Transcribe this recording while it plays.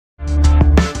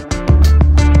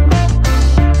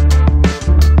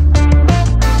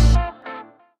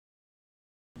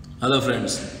Hello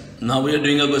friends, now we are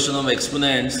doing a question of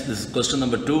exponents. This is question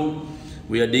number 2.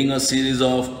 We are doing a series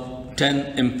of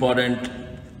 10 important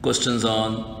questions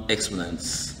on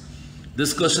exponents.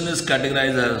 This question is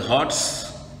categorized as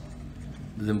HOTS.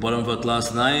 This is important for class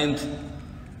 9th,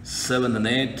 7th and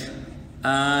 8th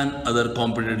and other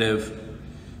competitive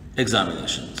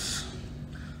examinations.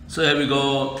 So here we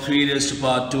go, 3 raised to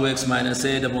power 2x minus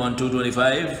 8 upon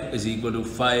 225 is equal to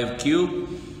 5 cube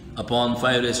upon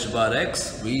 5 raised to power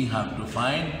x. We have to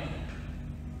find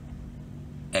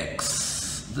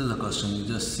x. This is the question. You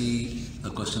just see the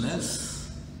question is,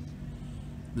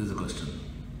 this is the question.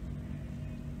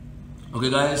 Okay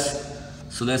guys,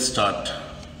 so let's start.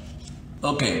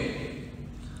 Okay,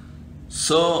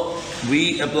 so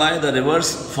we apply the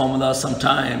reverse formula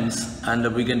sometimes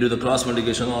and we can do the cross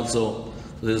multiplication also.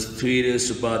 So this is 3 raised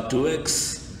to power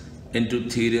 2x into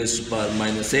 3 raised to power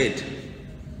minus 8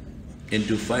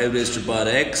 into 5 raised to power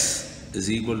x is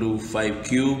equal to 5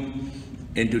 cube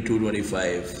into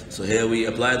 225. So here we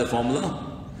apply the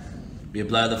formula. We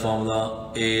apply the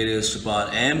formula a raised to power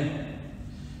m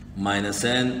minus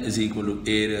n is equal to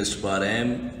a raised to power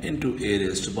m into a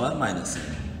raised to power minus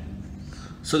n.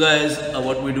 So guys,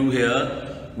 what we do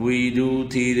here, we do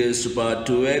 3 raised to power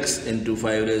 2x into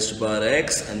 5 raised to power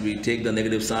x and we take the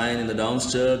negative sign in the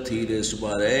downstairs. 3 raised to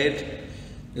power 8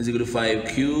 is equal to 5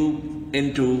 cube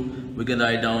into, we can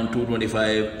write down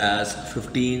 225 as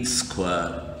 15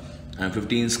 square, and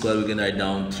 15 square we can write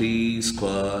down 3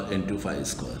 square into 5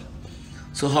 square.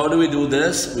 So how do we do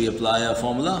this? We apply a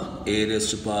formula, a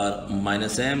raised to power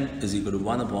minus m is equal to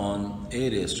 1 upon a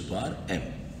raised to power m.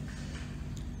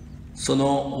 So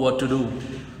now what to do?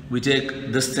 We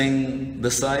take this thing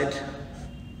this side,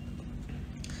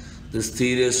 this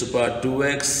 3 raised to power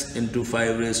 2x into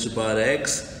 5 raised to power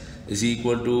x is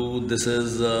equal to, this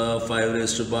is 5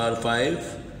 raised to power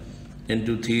 5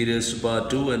 into 3 raised to power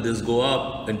 2 and this go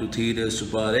up into 3 raised to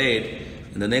power 8.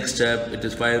 In the next step it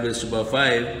is 5 raised to power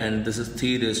 5 and this is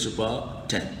 3 raised to power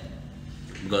 10.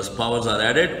 Because powers are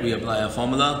added, we apply a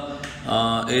formula,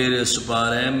 a raised to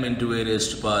power m into a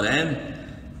raised to power n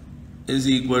is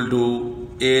equal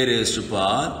to a raised to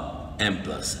power m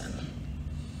plus n.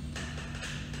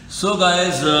 So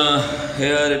guys,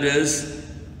 here it is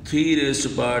 3 raised to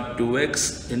power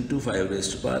 2x into 5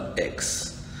 raised to power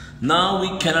x. Now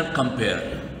we cannot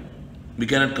compare. We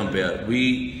cannot compare.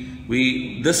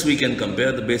 This we can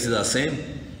compare. The bases are same,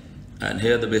 and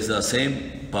here the bases are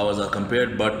same. Powers are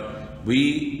compared, but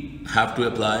we have to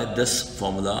apply this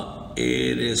formula: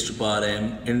 a raised to power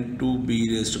m into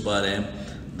b raised to power m.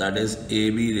 That is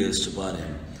ab raised to power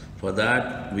m. For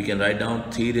that, we can write down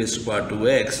 3 raised to power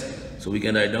 2x. So we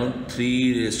can write down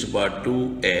 3 raised to power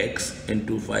 2x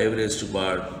into 5 raised to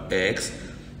power x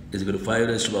is equal to 5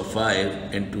 raised to power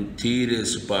 5 into 3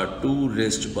 raised to power 2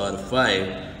 raised to power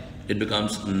 5. It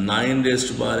becomes 9 raised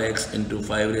to power x into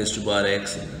 5 raised to power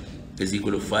x is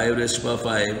equal to 5 raised to power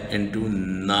 5 into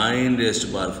 9 raised to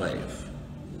power 5.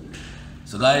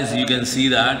 So guys, you can see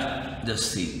that,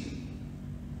 just see.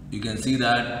 You can see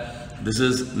that this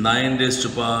is 9 raised to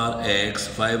power x,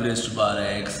 5 raised to power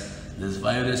x. This is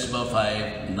 5 raised to power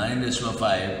 5, 9 raised to power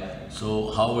 5.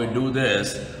 So how we do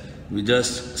this? We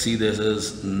just see this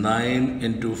is 9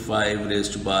 into 5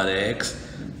 raised to power x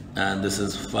and this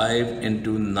is 5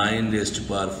 into 9 raised to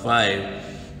power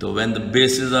 5. So when the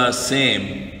bases are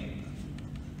same,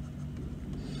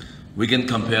 we can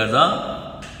compare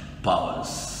the powers.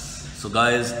 So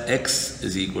guys, x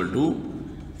is equal to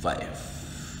 5.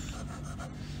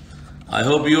 I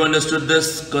hope you understood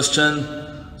this question.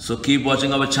 So keep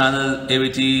watching our channel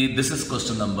AVTE. This is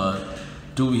question number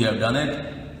 2. We have done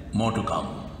it. More to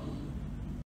come.